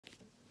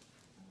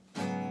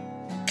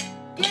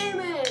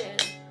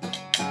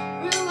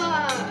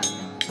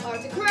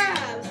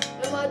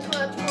much,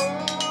 much more.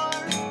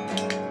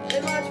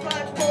 And much,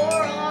 much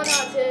more on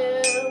our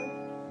tale.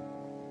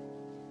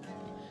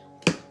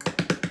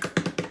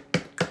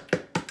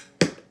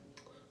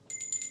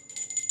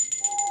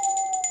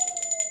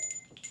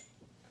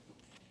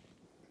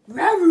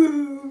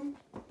 Ravu!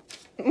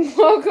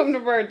 Welcome to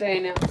birthday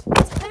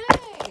announcements.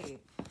 Hey!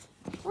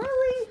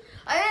 Really?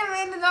 I didn't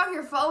mean to knock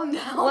your phone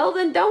down. Well,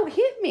 then don't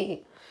hit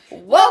me.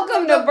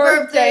 Welcome to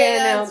birthday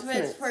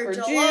announcements for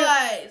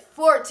July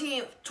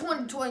 14th,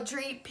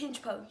 2023.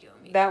 Pinch poke you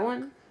and me. That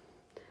one?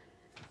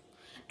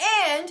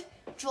 And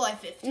July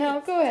 15th.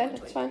 No, go ahead.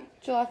 It's fine.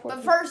 July 14th.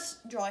 But first,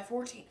 July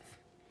 14th.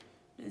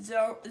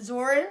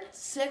 Zoran,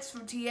 6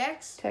 from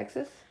TX.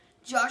 Texas.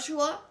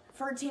 Joshua,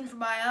 13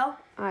 from IL.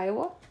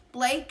 Iowa.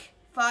 Blake,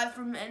 5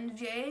 from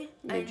NJ.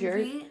 New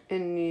Jersey.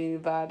 And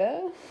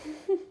Nevada.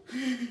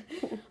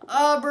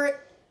 Aubrey,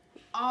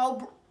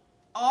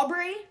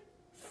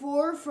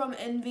 4 from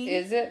NV.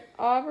 Is it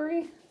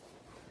Aubrey?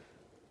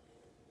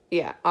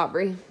 Yeah,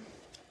 Aubrey.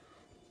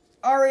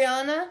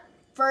 Ariana,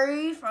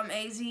 3 from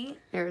AZ.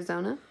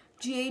 Arizona.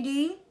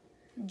 JD,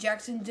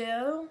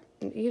 Jacksonville.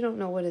 You don't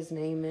know what his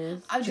name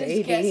is. I'm just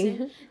JD.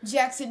 guessing.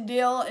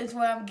 Jacksonville is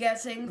what I'm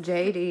guessing.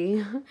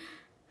 JD.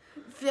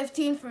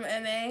 15 from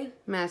MA.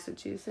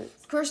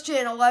 Massachusetts.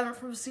 Christian, 11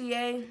 from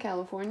CA.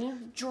 California.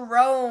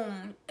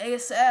 Jerome,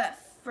 ASF,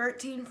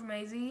 13 from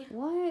AZ.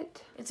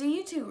 What? It's a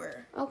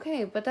YouTuber.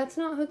 Okay, but that's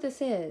not who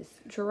this is.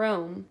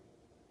 Jerome.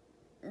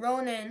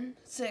 Ronan,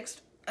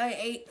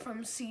 8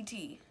 from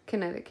CT.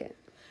 Connecticut.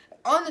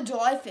 On the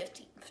July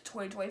 15th,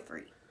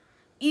 2023.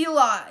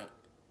 Eli,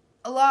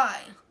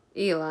 11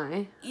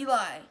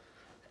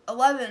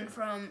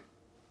 from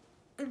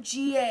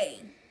GA.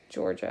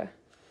 Georgia.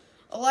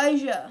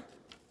 Elijah,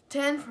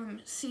 10 from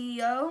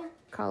CEO.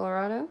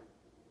 Colorado.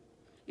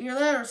 Your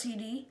letter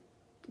CD.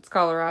 It's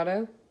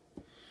Colorado.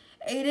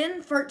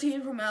 Aiden,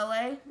 13 from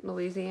LA.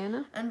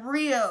 Louisiana. And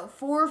Rio,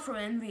 4 from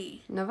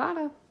NV.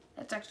 Nevada.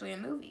 That's actually a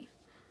movie.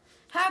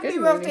 Happy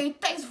Good birthday. movie.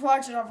 Thanks for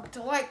watching. Don't forget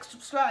to like,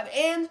 subscribe,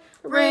 and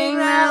Ring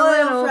that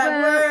little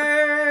red bell.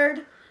 word.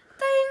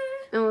 Ding.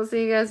 And we'll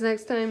see you guys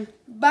next time.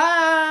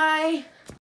 Bye.